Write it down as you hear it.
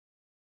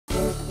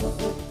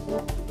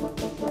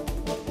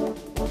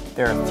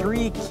There are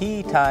three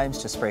key times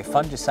to spray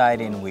fungicide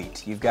in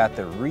wheat. You've got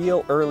the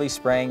real early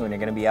spraying when you're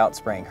going to be out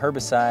spraying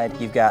herbicide.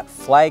 You've got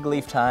flag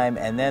leaf time,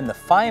 and then the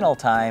final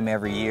time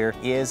every year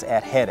is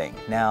at heading.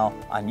 Now,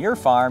 on your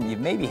farm, you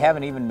maybe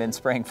haven't even been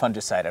spraying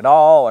fungicide at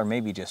all, or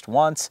maybe just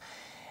once.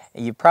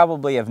 You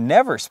probably have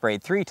never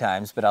sprayed 3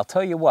 times, but I'll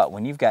tell you what,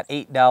 when you've got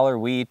 $8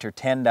 wheat or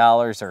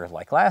 $10 or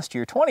like last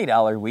year,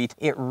 $20 wheat,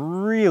 it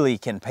really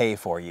can pay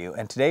for you.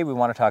 And today we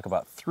want to talk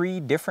about 3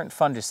 different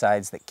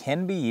fungicides that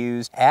can be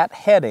used at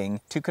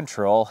heading to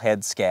control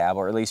head scab,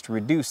 or at least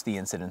reduce the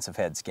incidence of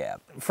head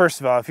scab. First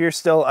of all, if you're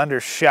still under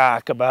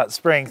shock about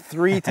spraying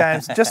 3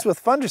 times just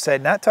with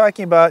fungicide, not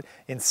talking about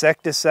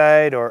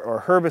insecticide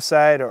or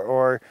herbicide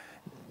or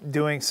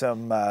doing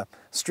some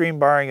stream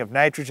barring of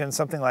nitrogen,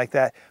 something like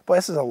that. Boy,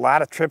 this is a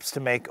lot of trips to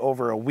make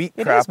over a wheat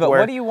crop. It is, but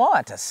what do you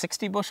want? A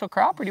 60 bushel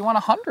crop, or do you want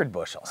 100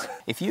 bushels?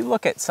 If you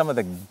look at some of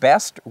the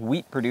best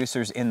wheat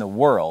producers in the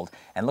world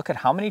and look at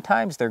how many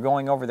times they're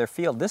going over their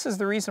field, this is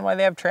the reason why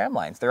they have tram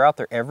lines. They're out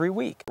there every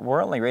week.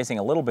 We're only raising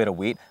a little bit of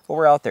wheat, but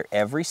we're out there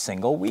every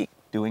single week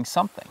doing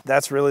something.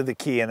 That's really the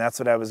key, and that's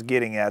what I was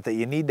getting at, that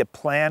you need to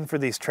plan for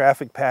these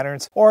traffic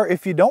patterns. Or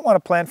if you don't want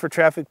to plan for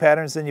traffic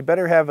patterns, then you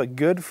better have a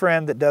good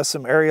friend that does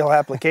some aerial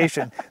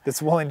application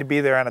that's willing to be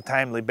there on a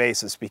timely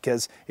basis,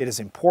 because it is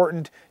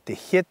important to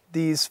hit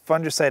these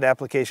fungicide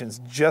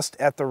applications just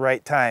at the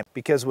right time.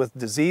 Because with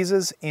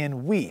diseases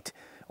in wheat,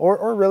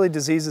 or really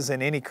diseases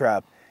in any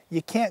crop,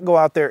 you can't go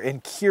out there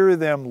and cure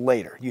them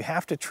later. You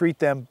have to treat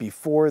them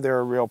before they're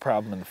a real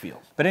problem in the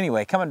field. But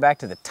anyway, coming back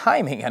to the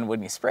timing on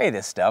when you spray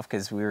this stuff,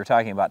 because we were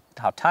talking about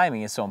how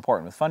timing is so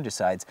important with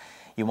fungicides,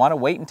 you want to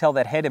wait until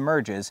that head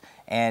emerges,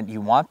 and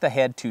you want the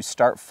head to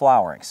start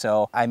flowering.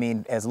 So, I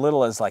mean, as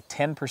little as like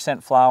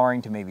 10%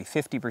 flowering to maybe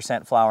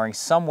 50% flowering,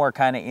 somewhere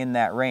kind of in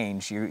that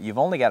range. You've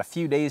only got a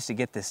few days to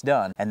get this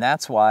done, and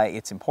that's why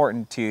it's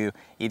important to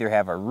either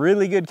have a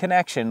really good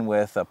connection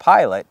with a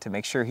pilot to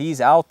make sure he's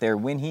out there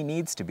when he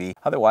needs to be.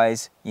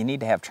 Otherwise, you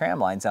need to have tram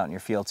lines out in your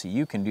field so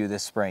you can do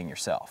this spraying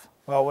yourself.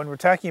 Well, when we're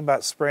talking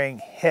about spraying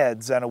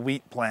heads on a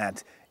wheat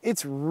plant,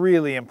 it's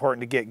really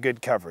important to get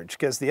good coverage,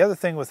 because the other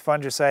thing with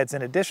fungicides,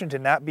 in addition to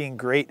not being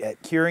great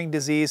at curing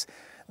disease,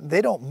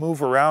 they don't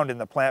move around in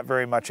the plant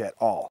very much at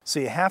all. So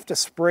you have to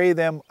spray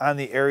them on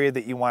the area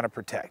that you want to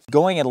protect.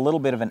 Going at a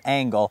little bit of an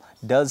angle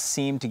does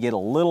seem to get a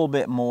little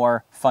bit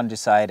more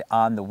fungicide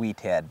on the wheat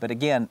head. But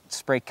again,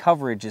 spray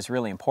coverage is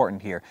really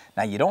important here.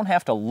 Now, you don't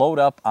have to load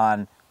up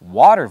on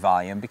water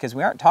volume, because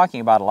we aren't talking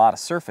about a lot of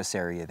surface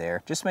area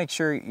there. Just make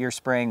sure you're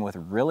spraying with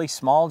really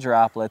small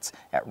droplets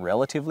at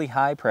relatively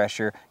high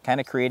pressure, kind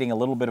of creating a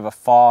little bit of a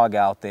fog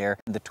out there.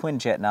 The twin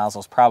jet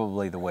nozzle is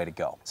probably the way to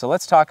go. So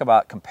let's talk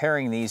about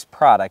comparing these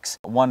products,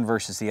 one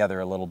versus the other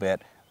a little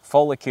bit.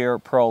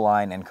 Folicure,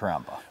 Proline, and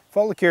Caramba.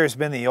 Folicure has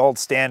been the old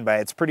standby.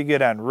 It's pretty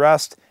good on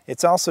rust.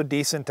 It's also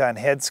decent on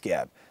head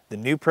scab. The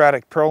new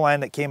product,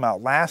 Proline, that came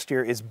out last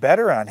year is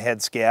better on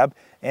head scab,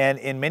 and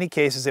in many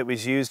cases it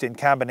was used in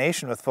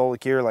combination with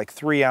Folicure, like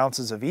 3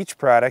 ounces of each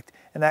product,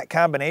 and that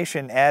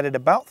combination added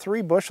about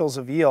 3 bushels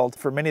of yield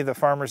for many of the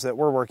farmers that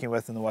we're working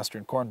with in the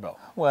Western Corn Belt.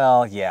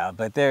 Well, yeah,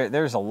 but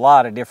there's a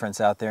lot of difference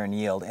out there in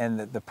yield, and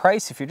the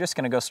price, if you're just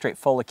going to go straight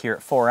Folicure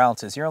at 4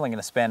 ounces, you're only going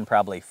to spend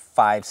probably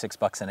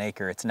 $5–6 an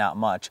acre. It's not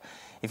much.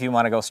 If you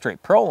want to go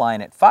straight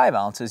Proline at 5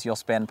 ounces, you'll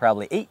spend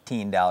probably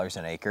 $18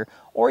 an acre,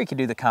 or you could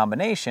do the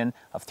combination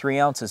of 3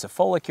 ounces of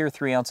Folicure,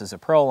 3 ounces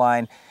of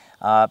Proline,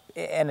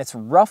 and it's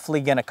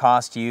roughly going to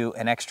cost you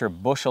an extra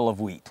bushel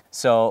of wheat.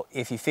 So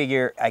if you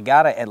figure, I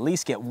gotta at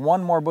least get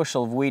 1 more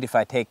bushel of wheat if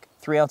I take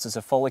 3 ounces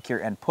of Folicure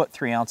and put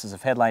 3 ounces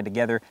of headline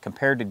together,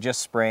 compared to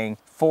just spraying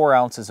 4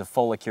 ounces of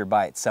Folicure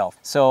by itself.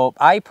 So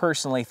I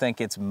personally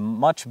think it's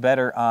much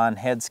better on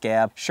head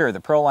scab. Sure, the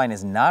Proline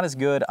is not as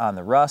good on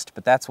the rust,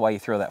 but that's why you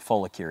throw that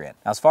Folicure in.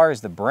 Now, as far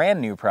as the brand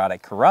new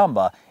product,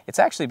 Caramba, it's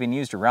actually been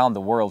used around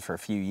the world for a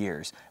few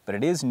years, but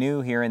it is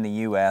new here in the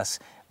US.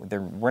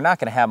 We're not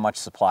going to have much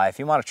supply. If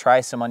you want to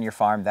try some on your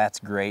farm, that's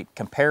great.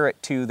 Compare it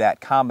to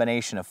that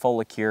combination of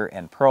Folicure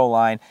and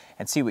Proline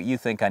and see what you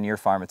think on your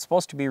farm. It's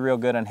supposed to be real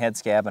good on head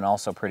scab and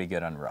also pretty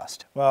good on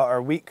rust. Well,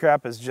 our wheat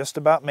crop has just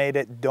about made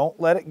it. Don't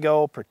let it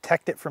go.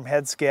 Protect it from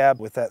head scab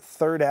with that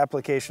 3rd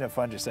application of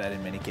fungicide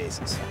in many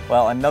cases.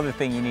 Well, another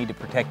thing you need to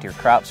protect your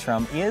crops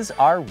from is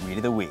our Weed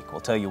of the Week.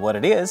 We'll tell you what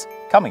it is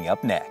coming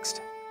up next.